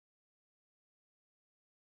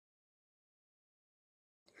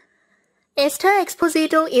Ester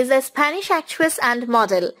Exposito is a Spanish actress and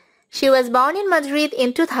model. She was born in Madrid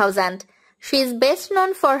in 2000. She is best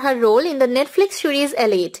known for her role in the Netflix series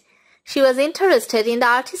Elite. She was interested in the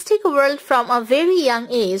artistic world from a very young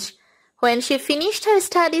age. When she finished her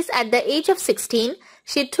studies at the age of 16,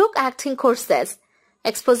 she took acting courses.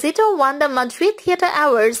 Exposito won the Madrid Theatre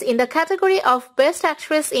Awards in the category of Best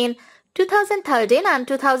Actress in 2013 and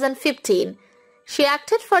 2015. She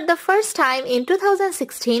acted for the first time in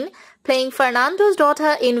 2016, playing Fernando's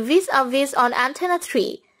daughter in Vis a Vis on Antena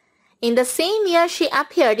 3. In the same year, she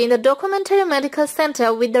appeared in the documentary Medical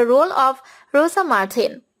Center with the role of Rosa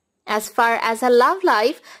Martin. As far as her love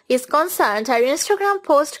life is concerned, her Instagram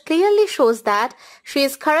post clearly shows that she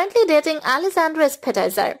is currently dating Alessandro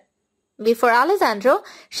Espetizer. Before Alessandro,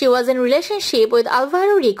 she was in relationship with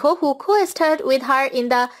Alvaro Rico, who co-starred with her in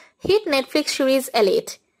the hit Netflix series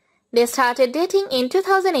Elite. They started dating in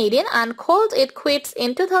 2018 and called it quits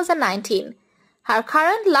in 2019. Her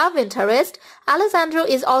current love interest, Alessandro,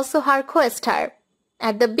 is also her co-star.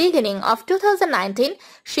 At the beginning of 2019,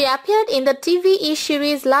 she appeared in the TV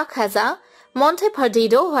series La Casa, Monte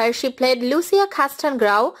Perdido, where she played Lucia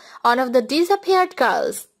Castangrau, one of the disappeared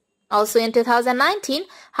girls. Also in 2019,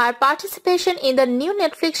 her participation in the new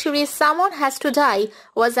Netflix series Someone Has to Die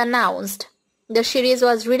was announced. The series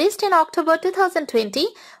was released in October 2020,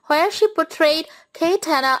 where she portrayed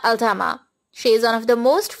Cayetana Aldama. She is one of the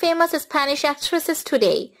most famous Spanish actresses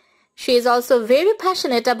today. She is also very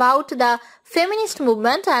passionate about the feminist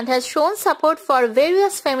movement and has shown support for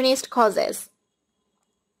various feminist causes.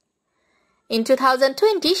 In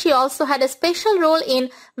 2020, she also had a special role in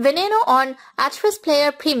Veneno on Actress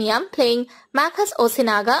Player Premium, playing Macas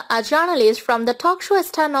Osinaga, a journalist from the talk show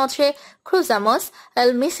Esta Noche Cruzamos,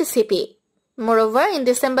 El Mississippi. Moreover, in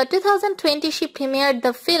December 2020, she premiered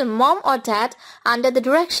the film Mom or Dad under the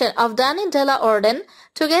direction of Dani de la Orden,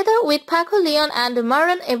 together with Paco Leon and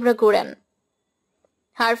Maran Ebraguren.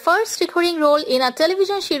 Her first recurring role in a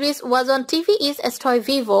television series was on TV is Estoy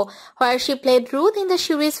Vivo, where she played Ruth in the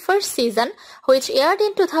series' first season, which aired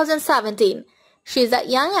in 2017. She is a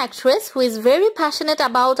young actress who is very passionate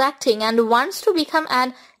about acting and wants to become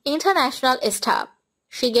an international star.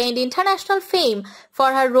 She gained international fame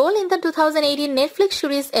for her role in the 2018 Netflix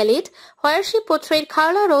series Elite, where she portrayed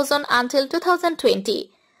Carla Rosen until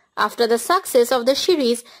 2020. After the success of the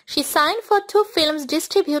series, she signed for 2 films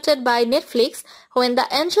distributed by Netflix, When the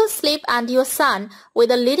Angels Sleep and Your Son,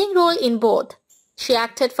 with a leading role in both. She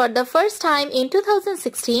acted for the first time in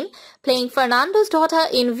 2016, playing Fernando's daughter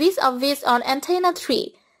in Vis a Vis on Antena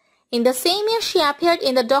 3. In the same year, she appeared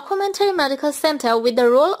in the documentary Medical Center with the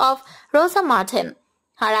role of Rosa Martin.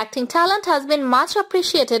 Her acting talent has been much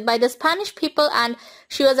appreciated by the Spanish people, and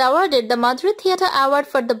she was awarded the Madrid Theatre Award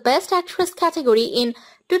for the Best Actress category in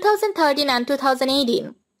 2013 and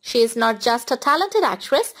 2018. She is not just a talented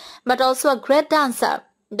actress, but also a great dancer.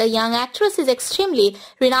 The young actress is extremely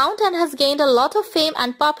renowned and has gained a lot of fame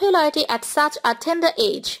and popularity at such a tender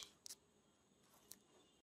age.